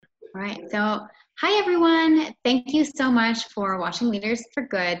All right, so hi everyone. Thank you so much for watching Leaders for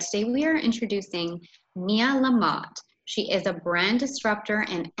Good. Today we are introducing Mia Lamotte. She is a brand disruptor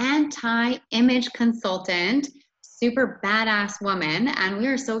and anti-image consultant, super badass woman, and we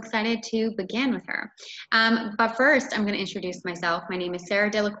are so excited to begin with her. But first, I'm going to introduce myself. My name is Sarah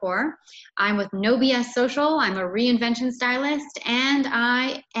Delacour. I'm with No BS Social. I'm a reinvention stylist, and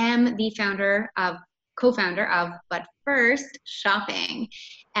I am the co-founder of But First Shopping.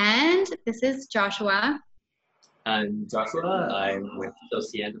 And this is Joshua. I'm Joshua. I'm with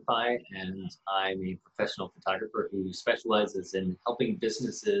Sociantify, and I'm a professional photographer who specializes in helping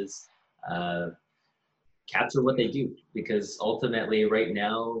businesses capture what they do. Because ultimately, right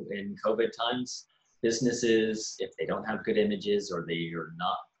now in COVID times, businesses, if they don't have good images or they are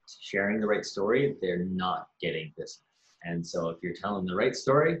not sharing the right story, they're not getting business. And so if you're telling the right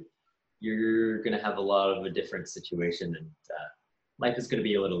story, you're going to have a lot of a different situation, and life is going to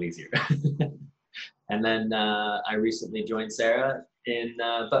be a little easier. And then I recently joined Sarah in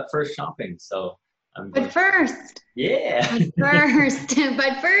But First Shopping. So But first. Yeah. But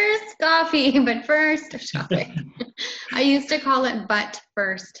first coffee, but first shopping. I used to call it But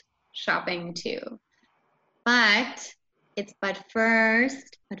First Shopping too. But it's But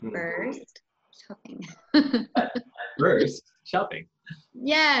First Shopping. But First Shopping.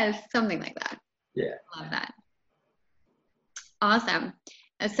 Yes, something like that. Yeah. Love that. Awesome.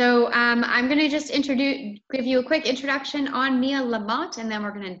 So I'm going to just give you a quick introduction on Mia Lamotte, and then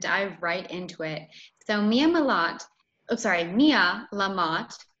we're going to dive right into it. So Mia Lamotte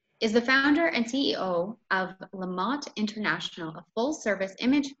is the founder and CEO of Lamotte International, a full-service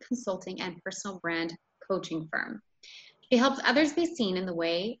image consulting and personal brand coaching firm. She helps others be seen in the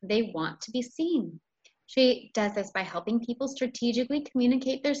way they want to be seen. She does this by helping people strategically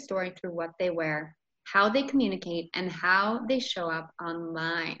communicate their story through what they wear, how they communicate, and how they show up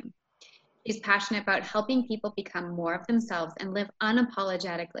online. She's passionate about helping people become more of themselves and live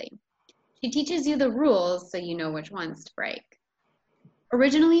unapologetically. She teaches you the rules so you know which ones to break.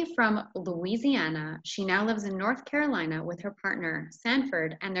 Originally from Louisiana, she now lives in North Carolina with her partner,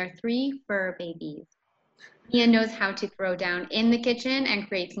 Sanford, and their 3 fur babies. Mia knows how to throw down in the kitchen and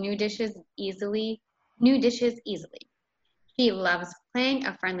creates new dishes easily. She loves playing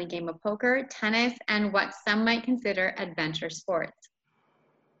a friendly game of poker, tennis, and what some might consider adventure sports,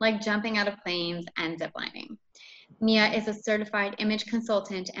 like jumping out of planes and ziplining. Mia is a certified image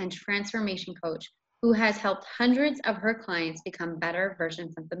consultant and transformation coach who has helped hundreds of her clients become better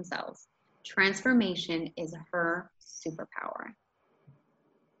versions of themselves. Transformation is her superpower.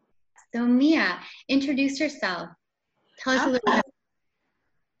 So Mia, introduce yourself. Tell us a little bit.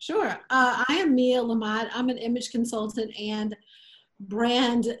 Sure. I am Mia Lamotte. I'm an image consultant and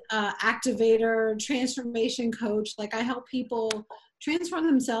brand activator, transformation coach. Like, I help people transform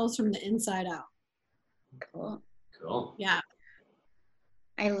themselves from the inside out. Cool. Yeah.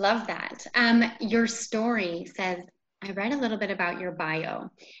 I love that. Your story says, I read a little bit about your bio.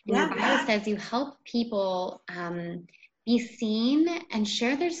 And your bio says you help people be seen and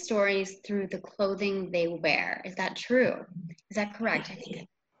share their stories through the clothing they wear. Is that true? Is that correct? I think.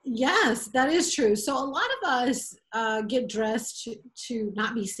 Yes, that is true. So a lot of us get dressed to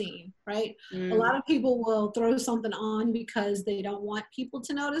not be seen, right? A lot of people will throw something on because they don't want people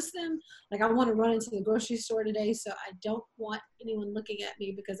to notice them. Like, I want to run into the grocery store today, so I don't want anyone looking at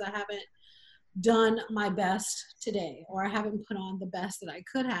me because I haven't done my best today, or I haven't put on the best that I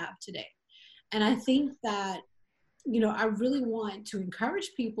could have today. And I think that, I really want to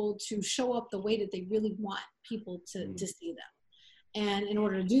encourage people to show up the way that they really want people to see them. And in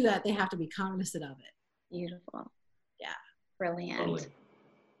order to do that, they have to be cognizant of it. Beautiful. Yeah. Brilliant. Totally.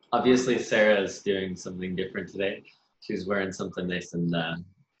 Obviously, Sarah is doing something different today. She's wearing something nice and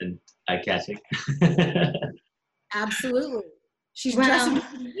eye-catching. Absolutely. She's dressing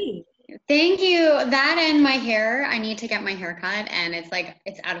for me. Thank you. That and my hair. I need to get my hair cut, and it's like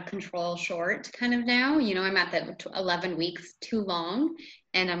it's out of control short kind of now. I'm at the 11 weeks too long,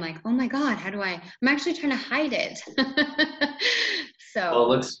 and I'm like, oh my God, I'm actually trying to hide it. So. Well,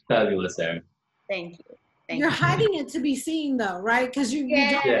 it looks fabulous, Sarah. Thank you. You're hiding it to be seen, though, right? Because you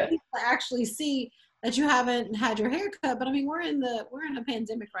don't want people to actually see that you haven't had your hair cut. But I mean, we're in a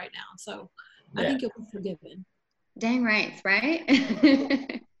pandemic right now, so I think you'll be forgiven. Dang right,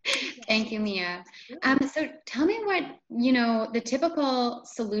 right? Thank you, Mia. So tell me what, the typical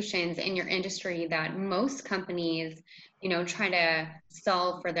solutions in your industry that most companies, try to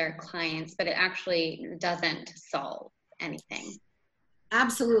solve for their clients, but it actually doesn't solve anything.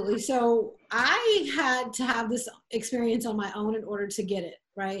 Absolutely. So I had to have this experience on my own in order to get it,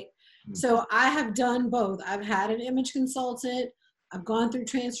 right? So I have done both. I've had an image consultant I've gone through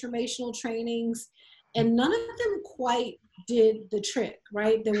transformational trainings, and none of them quite did the trick,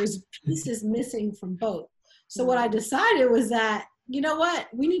 right? There was pieces missing from both. So what I decided was that, you know what,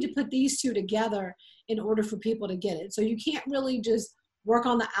 we need to put these two together in order for people to get it. So you can't really just work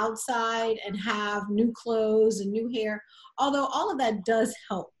on the outside and have new clothes and new hair, although all of that does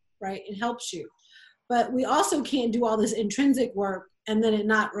help, right? It helps you. But we also can't do all this intrinsic work and then it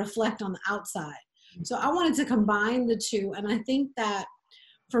not reflect on the outside. So I wanted to combine the two. And I think that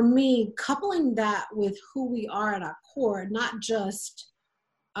for me, coupling that with who we are at our core, not just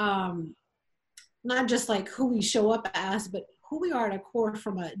like who we show up as, but who we are at our core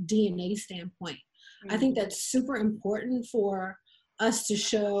from a DNA standpoint. I think that's super important for us to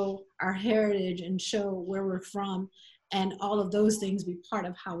show our heritage and show where we're from, and all of those things be part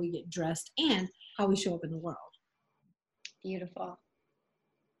of how we get dressed and how we show up in the world. Beautiful.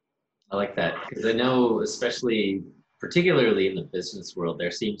 I like that, because I know, especially particularly in the business world,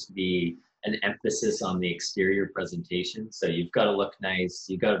 there seems to be an emphasis on the exterior presentation. So you've got to look nice,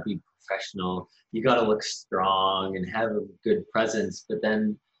 you got to be professional, you got to look strong and have a good presence. But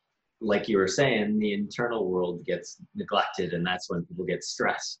then, like you were saying, the internal world gets neglected, and that's when people get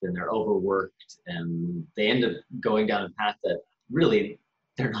stressed and they're overworked, and they end up going down a path that really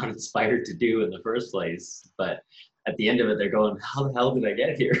they're not inspired to do in the first place. But at the end of it, they're going, how the hell did I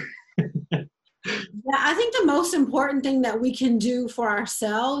get here? Yeah, I think the most important thing that we can do for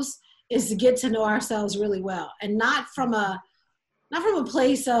ourselves is to get to know ourselves really well, and not from a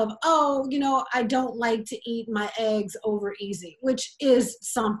place of, oh, you know, I don't like to eat my eggs over easy, which is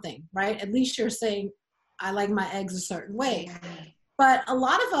something, right? At least you're saying, I like my eggs a certain way. But a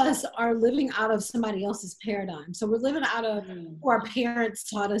lot of us are living out of somebody else's paradigm. So we're living out of who our parents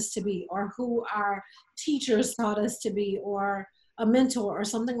taught us to be, or who our teachers taught us to be, or a mentor or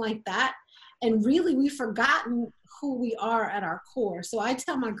something like that. And really, we've forgotten who we are at our core. So I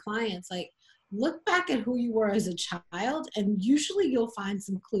tell my clients, like, look back at who you were as a child, and usually you'll find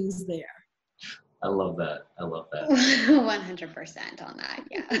some clues there. I love that. I love that. 100% on that.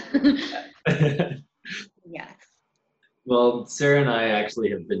 Yeah. Yes. Well, Sarah and I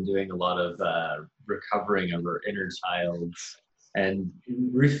actually have been doing a lot of recovering of our inner child and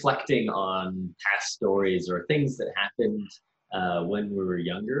reflecting on past stories or things that happened when we were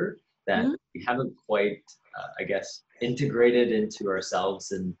younger that we haven't quite, I guess, integrated into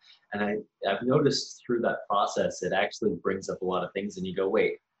ourselves. And I've noticed through that process, it actually brings up a lot of things, and you go,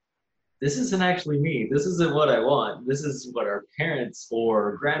 wait, this isn't actually me. This isn't what I want. This is what our parents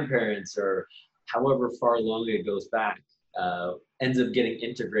or grandparents or however far along it goes back ends up getting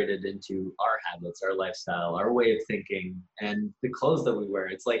integrated into our habits, our lifestyle, our way of thinking, and the clothes that we wear.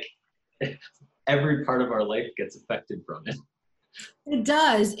 It's like every part of our life gets affected from it. It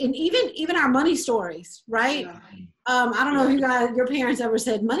does. And even our money stories, right? I don't know if your parents ever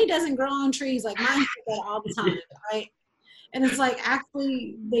said, money doesn't grow on trees. Like, mine said that all the time, right? And it's like,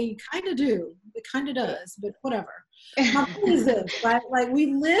 actually, they kind of do. It kind of does, but whatever. My point is this, right? Like,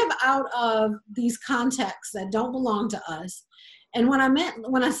 we live out of these contexts that don't belong to us. And when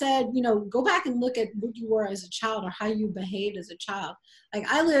I said, you know, go back and look at what you were as a child or how you behaved as a child. Like,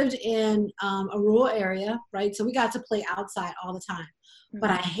 I lived in a rural area, right? So we got to play outside all the time. But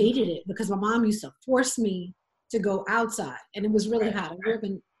I hated it because my mom used to force me to go outside. And it was really hot. I grew up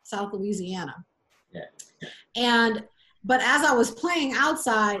in South Louisiana. Yeah. But as I was playing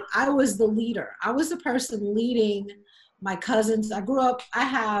outside, I was the leader. I was the person leading my cousins. I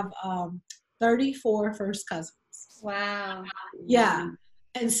have 34 first cousins. Wow. Yeah.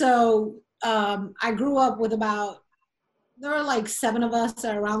 And so I grew up with there were like 7 of us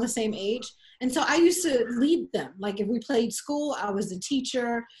that are around the same age. And so I used to lead them. Like, if we played school, I was the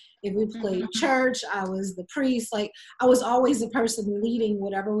teacher. If we played church, I was the priest. Like, I was always the person leading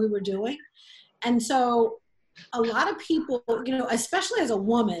whatever we were doing. And so a lot of people, you know, especially as a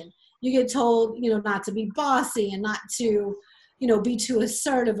woman, you get told, you know, not to be bossy and not to, you know, be too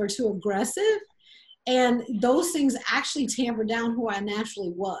assertive or too aggressive. And those things actually tamper down who I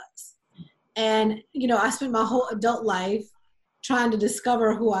naturally was. And, you know, I spent my whole adult life trying to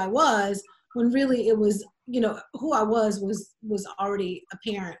discover who I was, when really it was, you know, who I was already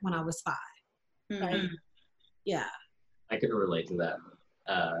apparent when I was 5. Right? Yeah. I can relate to that.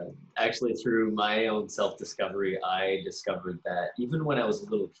 Actually, through my own self-discovery, I discovered that even when I was a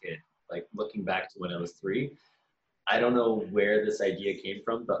little kid, like looking back to when I was 3, I don't know where this idea came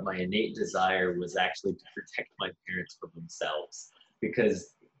from, but my innate desire was actually to protect my parents from themselves,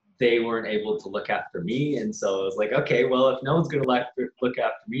 because they weren't able to look after me. And so I was like, okay, well, if no one's going to look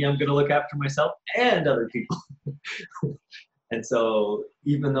after me, I'm going to look after myself and other people. And so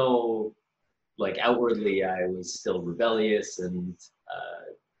even though, like outwardly I was still rebellious and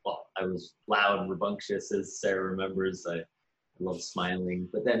well, I was loud and rambunctious, as Sarah remembers. I love smiling,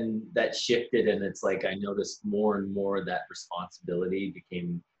 but then that shifted, and it's like I noticed more and more that responsibility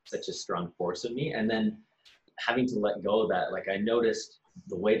became such a strong force in me, and then having to let go of that, like I noticed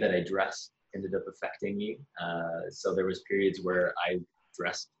the way that I dressed ended up affecting me. So there was periods where I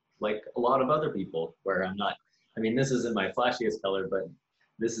dressed like a lot of other people, where I'm not, I mean, this isn't my flashiest color, but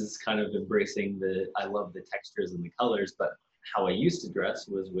this is kind of embracing I love the textures and the colors, but how I used to dress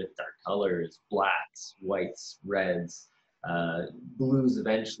was with dark colors, blacks, whites, reds, blues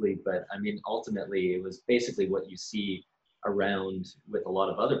eventually. But I mean, ultimately it was basically what you see around with a lot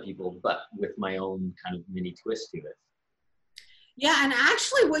of other people, but with my own kind of mini twist to it. Yeah, and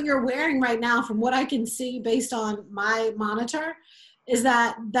actually what you're wearing right now, from what I can see based on my monitor, is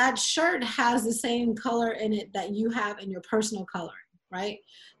that that shirt has the same color in it that you have in your personal coloring, right?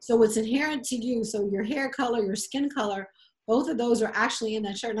 So it's inherent to you. So your hair color, your skin color, both of those are actually in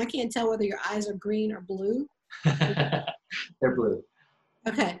that shirt. And I can't tell whether your eyes are green or blue. They're blue.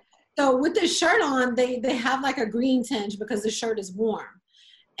 Okay. So with this shirt on, they have like a green tinge because the shirt is warm.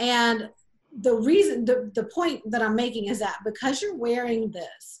 And the reason, the point that I'm making is that because you're wearing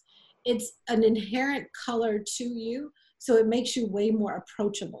this, it's an inherent color to you. So it makes you way more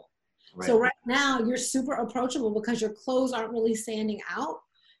approachable. Right. So right now you're super approachable because your clothes aren't really standing out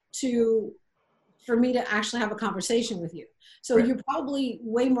for me to actually have a conversation with you. So right. You're probably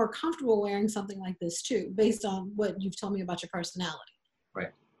way more comfortable wearing something like this too, based on what you've told me about your personality.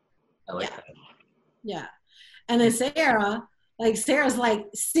 Right. I like that. Yeah. And then Sarah's like,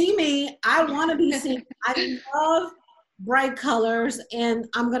 see me, I want to be seen. I love bright colors and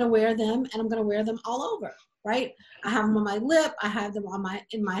I'm going to wear them, and I'm going to wear them all over. Right. I have them on my lip. I have them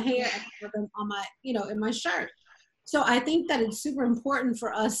in my hair. I have them on my, in my shirt. So I think that it's super important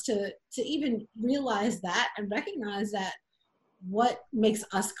for us to even realize that and recognize that what makes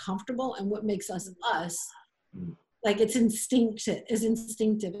us comfortable and what makes us us, like it's instinctive.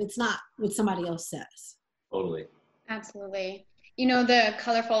 It's not what somebody else says. Totally. Absolutely. The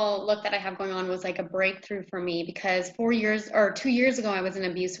colorful look that I have going on was like a breakthrough for me because 2 years ago, I was in an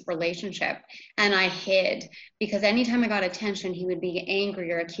abusive relationship and I hid because anytime I got attention, he would be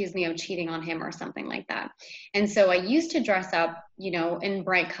angry or accuse me of cheating on him or something like that. And so I used to dress up, in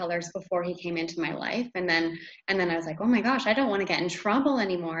bright colors before he came into my life. And then I was like, oh my gosh, I don't want to get in trouble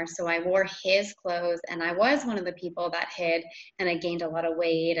anymore. So I wore his clothes, and I was one of the people that hid, and I gained a lot of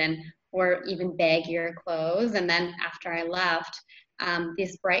weight and wore even baggier clothes. And then after I left,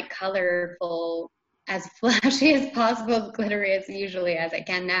 this bright, colorful, as flashy as possible, glittery as usually as I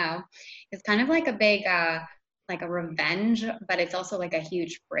can now, is kind of like a big, like a revenge, but it's also like a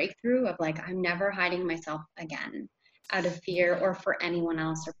huge breakthrough of like, I'm never hiding myself again out of fear or for anyone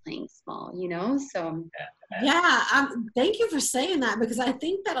else or playing small, so. Yeah, thank you for saying that, because I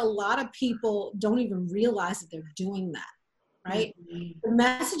think that a lot of people don't even realize that they're doing that. Right? Mm-hmm. The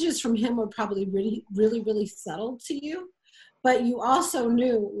messages from him were probably really, really, really subtle to you, but you also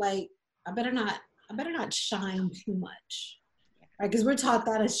knew, like, I better not shine too much, right? Because we're taught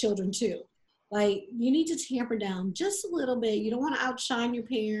that as children too. Like, you need to tamper down just a little bit. You don't want to outshine your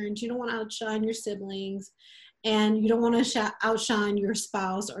parents. You don't want to outshine your siblings, and you don't want to outshine your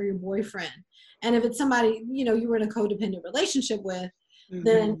spouse or your boyfriend. And if it's somebody, you were in a codependent relationship with, mm-hmm.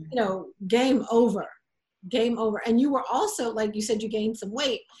 then, game over. And you were also, like you said, you gained some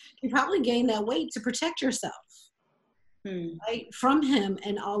weight. You probably gained that weight to protect yourself, right, from him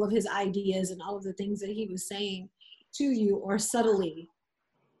and all of his ideas and all of the things that he was saying to you or subtly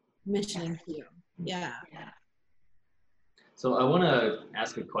mentioning to you. Yeah. So I want to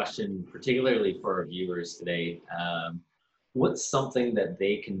ask a question, particularly for our viewers today. What's something that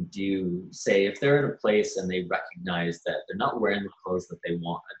they can do, say, if they're in a place and they recognize that they're not wearing the clothes that they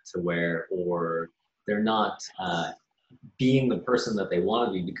want to wear, or they're not being the person that they want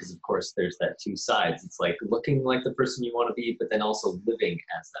to be, because of course there's that two sides. It's like looking like the person you want to be, but then also living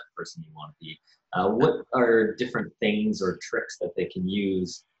as that person you want to be. What are different things or tricks that they can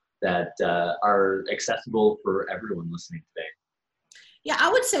use that are accessible for everyone listening today? Yeah,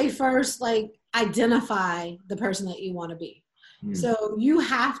 I would say first, like, identify the person that you want to be. So you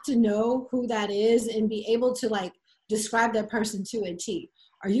have to know who that is and be able to, like, describe that person to a T.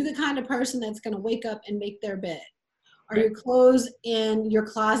 Are you the kind of person that's going to wake up and make their bed? Are your clothes in your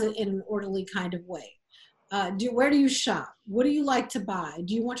closet in an orderly kind of way? Where do you shop? What do you like to buy?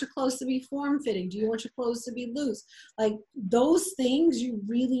 Do you want your clothes to be form-fitting? Do you want your clothes to be loose? Like, those things you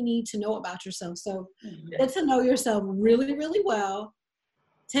really need to know about yourself. So get to know yourself really, really well.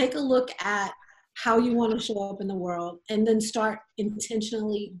 Take a look at how you want to show up in the world, and then start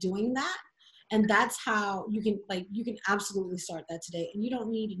intentionally doing that. And that's how you can absolutely start that today, and you don't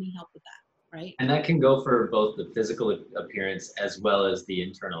need any help with that, right? And that can go for both the physical appearance as well as the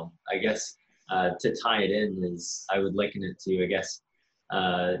internal. I guess to tie it in is, I would liken it to, I guess,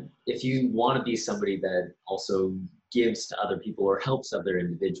 if you want to be somebody that also gives to other people or helps other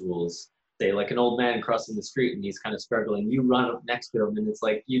individuals, say like an old man crossing the street and he's kind of struggling, you run up next to him and it's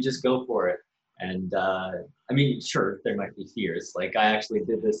like, you just go for it. And I mean, sure, there might be fears. Like I actually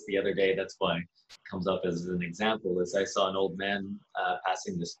did this the other day. That's why it comes up as an example, is I saw an old man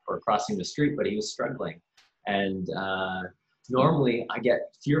crossing the street, but he was struggling. And normally I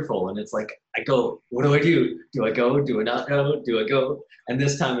get fearful and it's like, I go, what do I do? Do I go? Do I not go? Do I go? And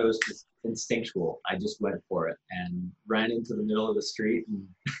this time it was just instinctual. I just went for it and ran into the middle of the street and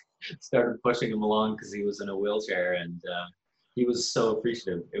started pushing him along because he was in a wheelchair, and he was so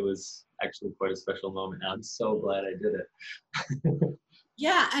appreciative. It was actually quite a special moment. I'm so glad I did it.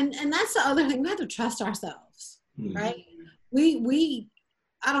 Yeah, and that's the other thing. We have to trust ourselves, right? We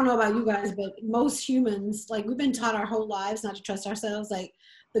I don't know about you guys, but most humans, like, we've been taught our whole lives not to trust ourselves. Like,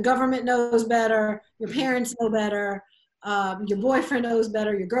 the government knows better, your parents know better, your boyfriend knows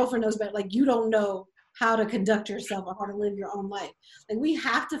better, your girlfriend knows better. Like, you don't know how to conduct yourself or how to live your own life. Like, we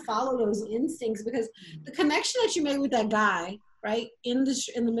have to follow those instincts, because the connection that you made with that guy, right, in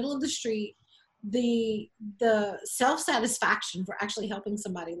the middle of the street, the self-satisfaction for actually helping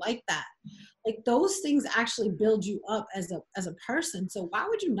somebody like that, like, those things actually build you up as a person. So why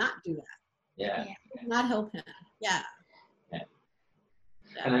would you not do that? Yeah. Not help him. Yeah.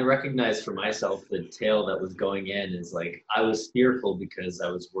 And I recognize for myself the tale that was going in is like, I was fearful because I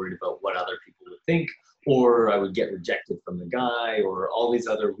was worried about what other people would think, or I would get rejected from the guy, or all these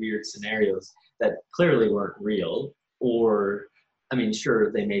other weird scenarios that clearly weren't real. Or, I mean,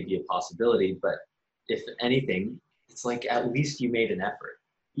 sure, they may be a possibility, but if anything, it's like, at least you made an effort.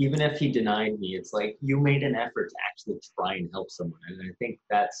 Even if he denied me, it's like, you made an effort to actually try and help someone. And I think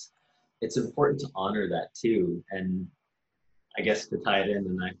it's important to honor that too. And I guess to tie it in,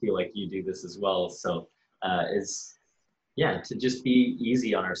 and I feel like you do this as well, so to just be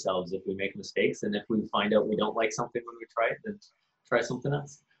easy on ourselves if we make mistakes, and if we find out we don't like something when we try it, then try something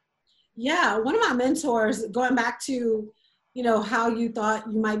else. Yeah, one of my mentors, going back to, how you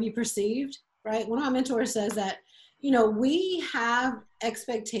thought you might be perceived, right? One of my mentors says that, we have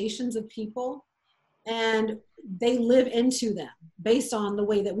expectations of people and they live into them based on the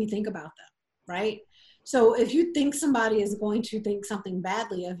way that we think about them, right? So if you think somebody is going to think something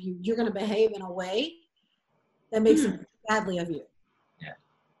badly of you, you're going to behave in a way that makes them think badly of you. Yeah.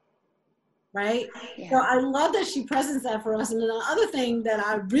 Right? Yeah. So I love that she presents that for us. And then the other thing that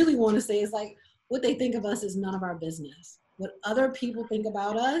I really want to say is, like, what they think of us is none of our business. What other people think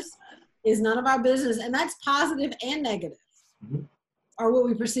about us is none of our business. And that's positive and negative, or what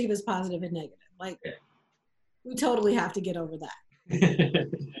we perceive as positive and negative. Like, we totally have to get over that.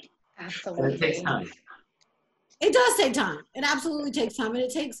 Absolutely. And it takes time. It does take time. It absolutely takes time. And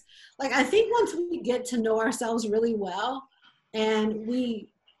it takes, like, I think once we get to know ourselves really well, and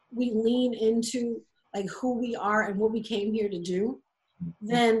we lean into, like, who we are and what we came here to do,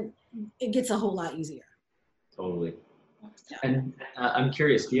 then it gets a whole lot easier. Totally. And I'm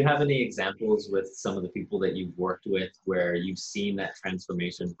curious, do you have any examples with some of the people that you've worked with where you've seen that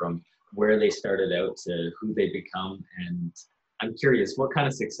transformation from where they started out to who they become? And I'm curious, what kind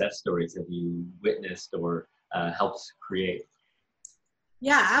of success stories have you witnessed or helped create?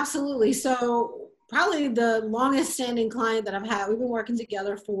 Yeah, absolutely. So probably the longest standing client that I've had, we've been working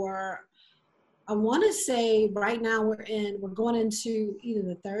together for, I want to say right now we're going into either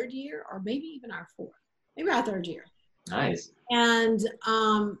the third year or maybe even our third year. Nice. And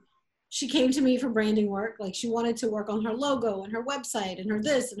she came to me for branding work. Like, she wanted to work on her logo and her website and her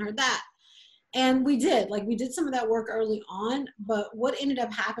this and her that. And we did some of that work early on, but what ended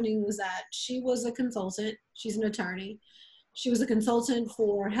up happening was that she was a consultant. She's an attorney. She was a consultant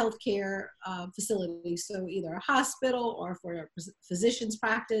for healthcare facilities, so either a hospital or for a physician's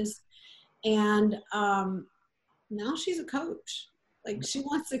practice. And now she's a coach. Like, she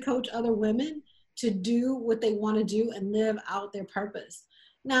wants to coach other women to do what they want to do and live out their purpose.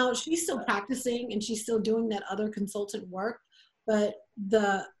 Now, she's still practicing and she's still doing that other consultant work, but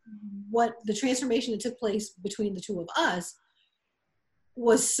the transformation that took place between the two of us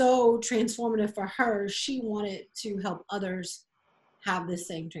was so transformative for her. She wanted to help others have this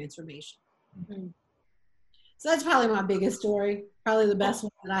same transformation. Mm-hmm. So that's probably my biggest story, probably the best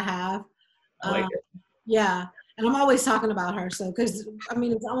one that I have. I like it. Yeah. And I'm always talking about her. So, because I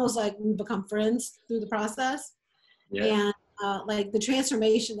mean, it's almost like we become friends through the process. Yeah. And like the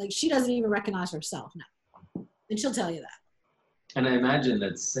transformation, like, she doesn't even recognize herself now. And she'll tell you that. And I imagine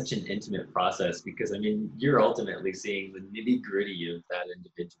that's such an intimate process because I mean, you're ultimately seeing the nitty gritty of that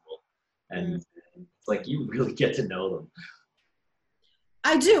individual. And it's like you really get to know them.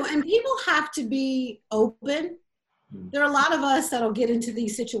 I do. And people have to be open. Mm. There are a lot of us that'll get into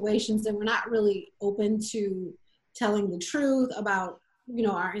these situations and we're not really open to telling the truth about, you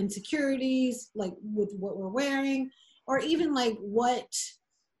know, our insecurities, like with what we're wearing, or even like what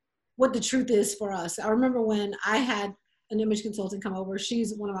the truth is for us. I remember when I had an image consultant come over,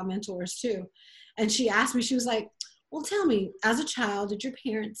 she's one of my mentors too. And she asked me, she was like, well, tell me, as a child, did your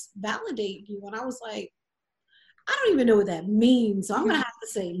parents validate you? And I was like, I don't even know what that means. So I'm going to have to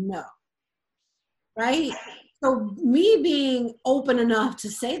say no. Right? So me being open enough to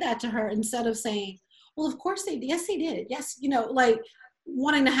say that to her instead of saying, well, of course they did. Yes, they did. Yes, you know, like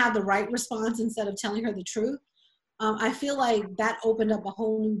wanting to have the right response instead of telling her the truth. I feel like that opened up a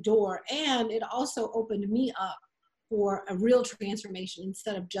whole new door, and it also opened me up for a real transformation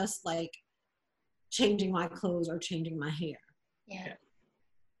instead of just like changing my clothes or changing my hair. Yeah.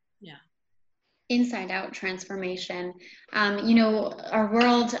 Yeah. Inside out transformation. You know, our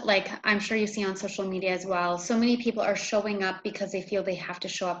world, like I'm sure you see on social media as well, so many people are showing up because they feel they have to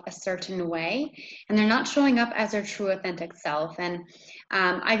show up a certain way, and they're not showing up as their true authentic self. And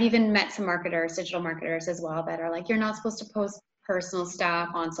I've even met some marketers, digital marketers as well, that are like, you're not supposed to post personal stuff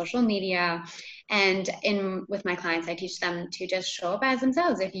on social media. And with my clients, I teach them to just show up as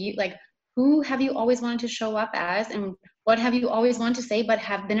themselves. If you like, who have you always wanted to show up as, and what have you always wanted to say but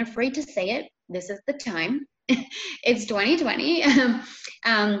have been afraid to say it? This is the time. It's 2020.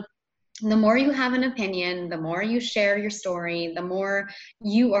 The more you have an opinion, the more you share your story, the more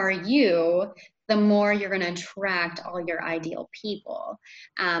you are you, the more you're going to attract all your ideal people,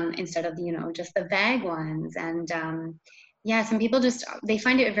 instead of, you know, just the vague ones. And yeah, some people just, they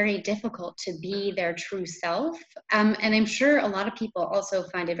find it very difficult to be their true self. And I'm sure a lot of people also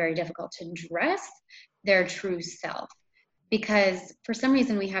find it very difficult to dress their true self, because for some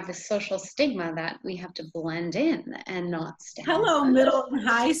reason we have this social stigma that we have to blend in and not stand Hello, out. middle and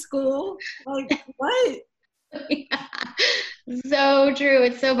high school. Like, what? Yeah. So true.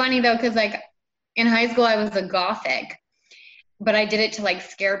 It's so funny though, because like in high school I was a gothic, but I did it to like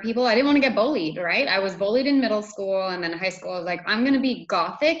scare people. I didn't want to get bullied, right? I was bullied in middle school, and then high school I was like, I'm gonna be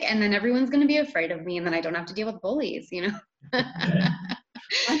gothic, and then everyone's gonna be afraid of me, and then I don't have to deal with bullies, you know?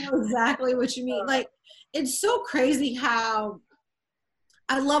 I know exactly what you mean. Like, it's so crazy how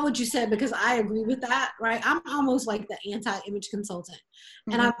I love what you said, because I agree with that, right? I'm almost like the anti-image consultant.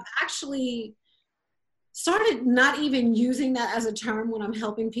 And I've actually started not even using that as a term when I'm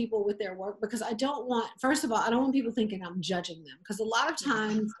helping people with their work, because I don't want, first of all, I don't want people thinking I'm judging them. Because a lot of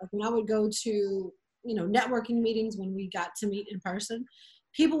times, like when I would go to, you know, networking meetings when we got to meet in person,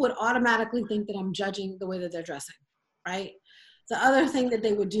 people would automatically think that I'm judging the way that they're dressing, right? The other thing that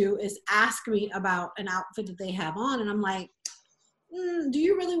they would do is ask me about an outfit that they have on, and I'm like, do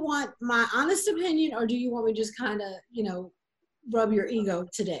you really want my honest opinion, or do you want me just kind of, you know, rub your ego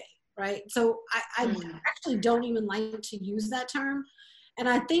today, right? So I actually don't even like to use that term. And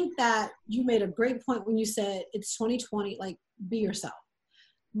I think that you made a great point when you said it's 2020, like, be yourself.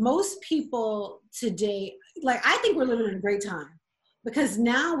 Most people today, like, I think we're living in a great time, because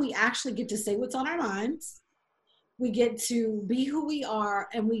now we actually get to say what's on our minds. We get to be who we are,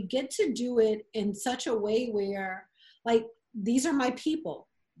 and we get to do it in such a way where, like, these are my people.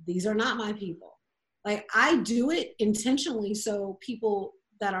 These are not my people. Like, I do it intentionally so people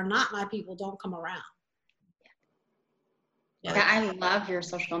that are not my people don't come around. Yeah, I love your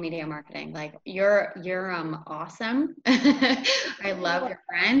social media marketing. Like you're awesome. I love your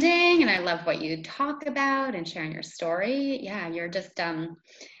branding, and I love what you talk about and sharing your story. Yeah, you're just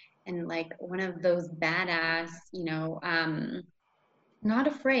and like one of those badass, you know, not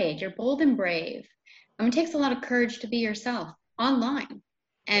afraid. You're bold and brave. It takes a lot of courage to be yourself online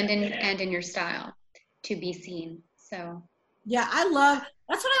and in your style to be seen. So yeah,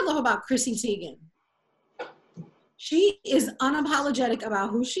 that's what I love about Chrissy Teigen. She is unapologetic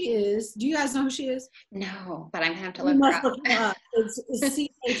about who she is. Do you guys know who she is? No, but I'm gonna have to You look her must up. look her up. It's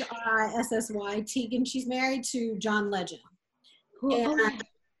Chrissy Teigen. She's married to John Legend. And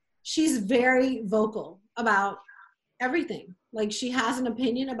she's very vocal about everything. Like, she has an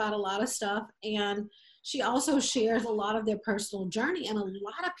opinion about a lot of stuff, and she also shares a lot of their personal journey, and a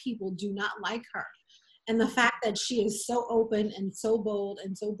lot of people do not like her. And the fact that she is so open and so bold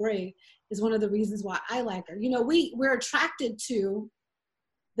and so brave is one of the reasons why I like her. You know, we're attracted to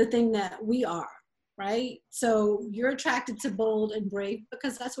the thing that we are, right? So you're attracted to bold and brave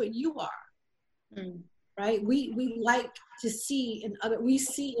because that's what you are. Right? We like to see in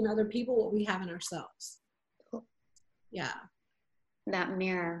other people what we have in ourselves. Yeah. That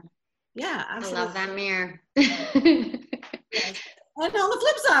mirror. Yeah, absolutely. I love that mirror. Yes. And on the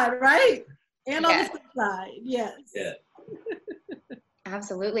flip side, right? And on the Yes. flip side, yes. Yeah.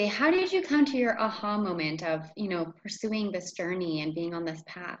 Absolutely. How did you come to your aha moment of, pursuing this journey and being on this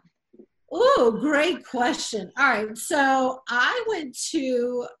path? Oh, great question. All right. So I went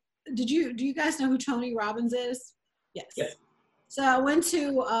to, do you guys know who Tony Robbins is? Yes. Yeah. So I went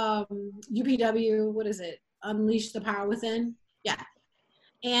to UPW, what is it? Unleash the Power Within. Yeah.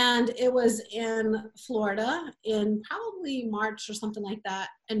 And it was in Florida in probably March or something like that.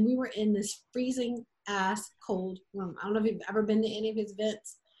 And we were in this freezing ass cold room. I don't know if you've ever been to any of his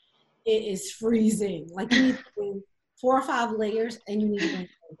events. It is freezing. Like you need to bring 4 or 5 layers and you need to bring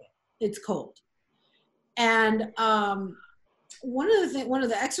it's cold. And one of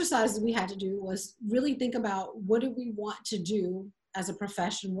the exercises we had to do was really think about what do we want to do as a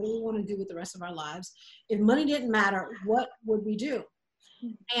profession? What do we want to do with the rest of our lives? If money didn't matter, what would we do?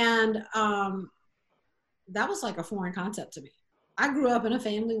 And that was like a foreign concept to me. I grew up in a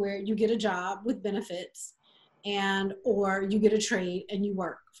family where you get a job with benefits or you get a trade and you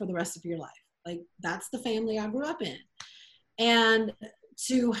work for the rest of your life. Like that's the family I grew up in. And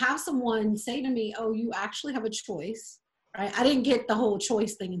to have someone say to me, oh, you actually have a choice, right? I didn't get the whole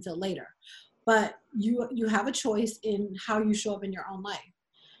choice thing until later, but you have a choice in how you show up in your own life.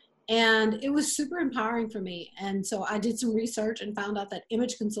 And it was super empowering for me. And so I did some research and found out that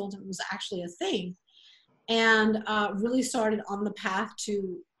image consultant was actually a thing, and really started on the path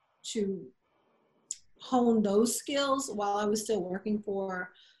to hone those skills while I was still working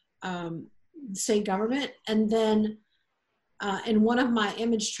for state government. And then in one of my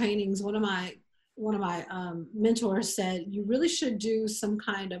image trainings, one of my mentors said, you really should do some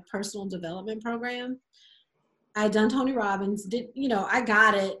kind of personal development program. I had done Tony Robbins, I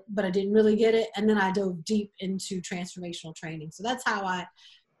got it, but I didn't really get it. And then I dove deep into transformational training. So that's how I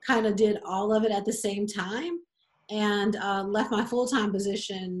kind of did all of it at the same time, and left my full-time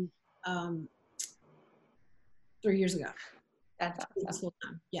position 3 years ago. That's awesome.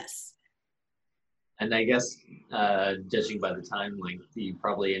 Full-time. Yes. And I guess, judging by the timeline, you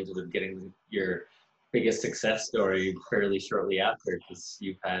probably ended up getting your biggest success story fairly shortly after, because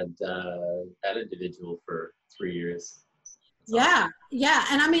you've had that individual for 3 years. Yeah.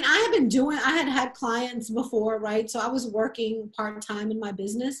 And I mean, I had clients before, right? So I was working part-time in my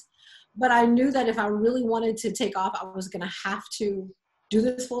business, but I knew that if I really wanted to take off, I was going to have to do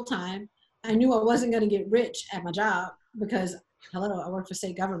this full-time. I knew I wasn't going to get rich at my job because, hello, I work for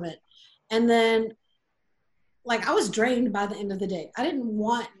state government. And then, like, I was drained by the end of the day. I didn't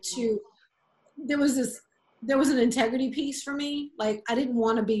want to, there was an integrity piece for me. Like, I didn't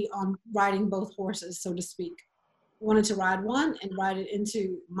want to be on riding both horses, so to speak. I wanted to ride one and ride it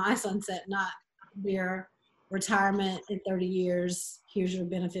into my sunset, not their retirement in 30 years. Here's your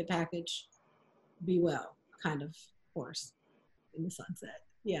benefit package. Be well, kind of horse in the sunset.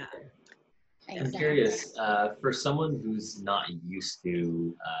 Yeah. I'm curious, for someone who's not used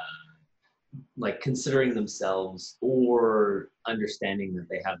to like considering themselves or understanding that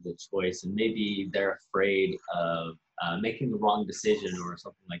they have the choice, and maybe they're afraid of making the wrong decision or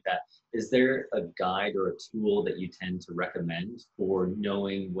something like that, is there a guide or a tool that you tend to recommend for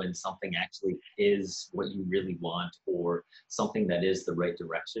knowing when something actually is what you really want, or something that is the right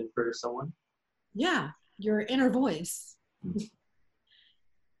direction for someone? Yeah, your inner voice.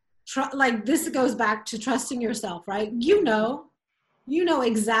 Like, this goes back to trusting yourself, right? You know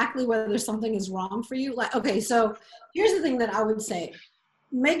exactly whether something is wrong for you. Like, okay, so here's the thing that I would say.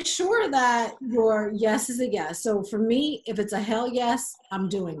 Make sure that your yes is a yes. So for me, if it's a hell yes, I'm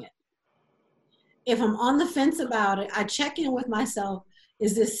doing it. If I'm on the fence about it, I check in with myself.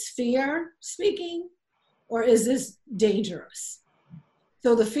 Is this fear speaking, or is this dangerous?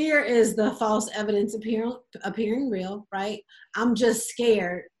 So the fear is the false evidence appearing real, right? I'm just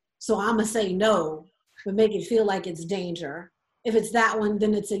scared, so I'm going to say no, but make it feel like it's danger. If it's that one,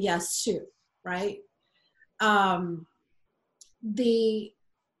 then it's a yes too, right?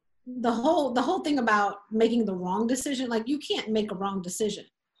 The whole thing about making the wrong decision, like, you can't make a wrong decision,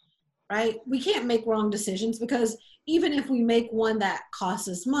 right? We can't make wrong decisions, because even if we make one that costs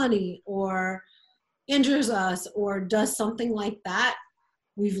us money or injures us or does something like that,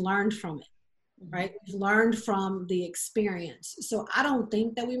 we've learned from it, right? We've learned from the experience. So I don't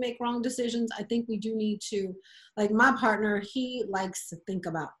think that we make wrong decisions. I think we do need to, like, my partner, he likes to think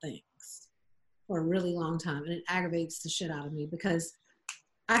about things for a really long time, and it aggravates the shit out of me, because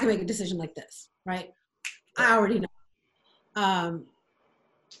I can make a decision like this, right? I already know.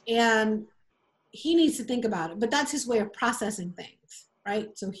 And he needs to think about it, but that's his way of processing things,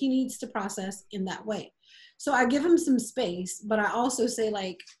 right? So he needs to process in that way. So I give them some space, but I also say,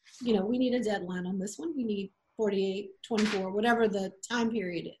 like, you know, we need a deadline on this one. We need 48, 24, whatever the time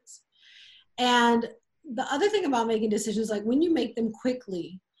period is. And the other thing about making decisions, like when you make them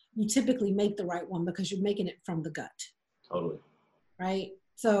quickly, you typically make the right one because you're making it from the gut. Totally. Right?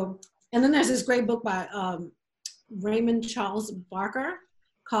 So, and then there's this great book by Raymond Charles Barker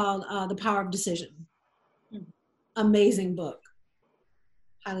called The Power of Decision. Amazing book.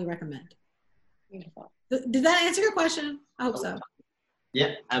 Highly recommend. Beautiful. Did that answer your question? I hope so.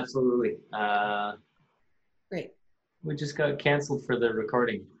 Yeah, absolutely. Great. We just got canceled for the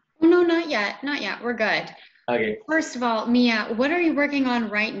recording. Oh, no, not yet. Not yet. We're good. Okay. First of all, Mia, what are you working on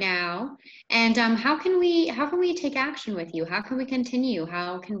right now? And how can we take action with you? How can we continue?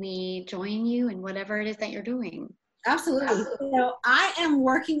 How can we join you in whatever it is that you're doing? Absolutely. So I am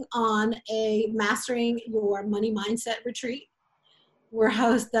working on a Mastering Your Money Mindset retreat.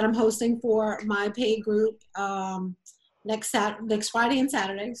 That I'm hosting for my paid group next Friday and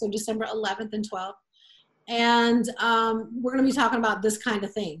Saturday, so December 11th and 12th. And we're going to be talking about this kind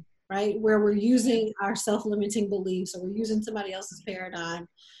of thing, right? Where we're using our self-limiting beliefs, or we're using somebody else's paradigm,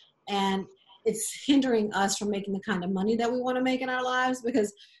 and it's hindering us from making the kind of money that we want to make in our lives.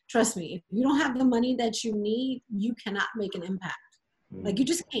 Because trust me, if you don't have the money that you need, you cannot make an impact. Like, you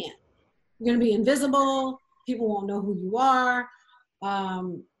just can't. You're going to be invisible. People won't know who you are.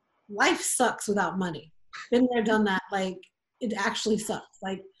 Life sucks without money. Been there, done that. Like, it actually sucks.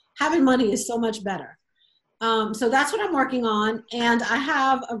 Like, having money is so much better. So that's what I'm working on. And I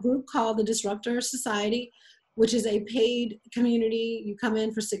have a group called the Disruptor Society, which is a paid community. You come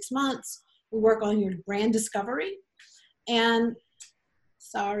in for 6 months. We work on your brand discovery. And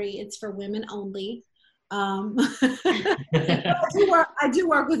sorry, it's for women only. I do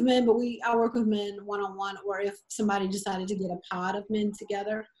work with men, but I work with men one-on-one, or if somebody decided to get a pod of men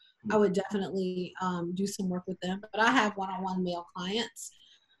together, I would definitely do some work with them. But I have one-on-one male clients.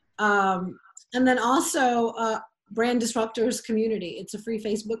 And then also Brand Disruptors Community. It's a free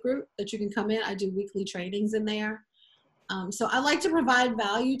Facebook group that you can come in. I do weekly trainings in there. So I like to provide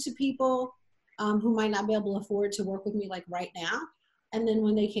value to people who might not be able to afford to work with me like right now. And then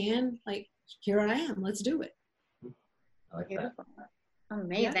when they can, like, here I am, let's do it. I like Beautiful.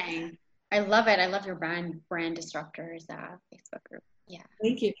 Amazing. Yeah. I love it. I love your brand disruptors Facebook group. Yeah.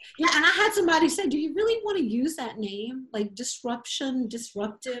 Thank you. Yeah, and I had somebody say, do you really want to use that name? Like disruption,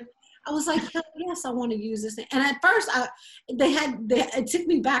 disruptive? I was like, hell yes, I want to use this name. And at first it took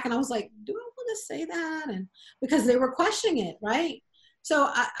me back, and I was like, do I want to say that? And because they were questioning it, right? So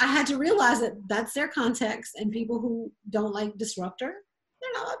I had to realize that that's their context, and people who don't like disruptor,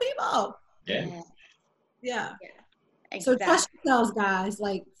 they're not my people. Yeah. Yeah. Exactly. So trust yourselves, guys,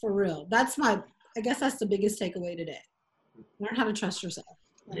 like, for real. I guess that's the biggest takeaway today. Learn how to trust yourself.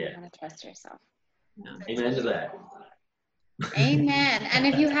 Learn how to trust yourself. Yeah. Amen to that. Amen. And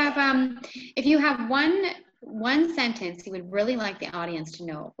if you have one sentence you would really like the audience to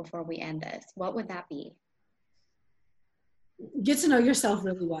know before we end this, what would that be? Get to know yourself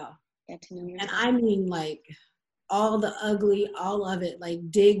really well. Get to know yourself. And I mean, like, all the ugly, all of it. Like,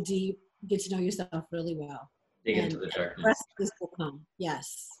 dig deep. Get to know yourself really well. Dig into the darkness. The rest of this will come.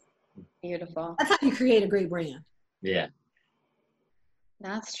 Yes. Beautiful. That's how you create a great brand. Yeah.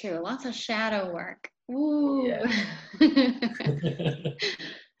 That's true. Lots of shadow work. Ooh. Yeah.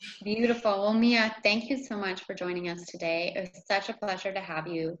 Beautiful. Well, Mia, thank you so much for joining us today. It was such a pleasure to have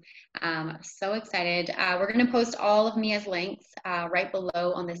you. So excited. We're going to post all of Mia's links right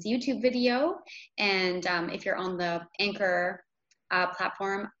below on this YouTube video. And if you're on the Anchor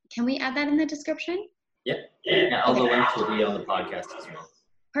platform, can we add that in the description? Yep. Yeah, all the links will be on the podcast as well.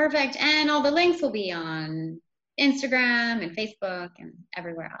 Perfect. And all the links will be on Instagram and Facebook and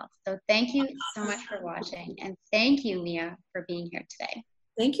everywhere else. So thank you so much for watching. And thank you, Mia, for being here today.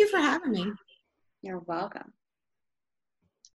 Thank you for having me. You're welcome.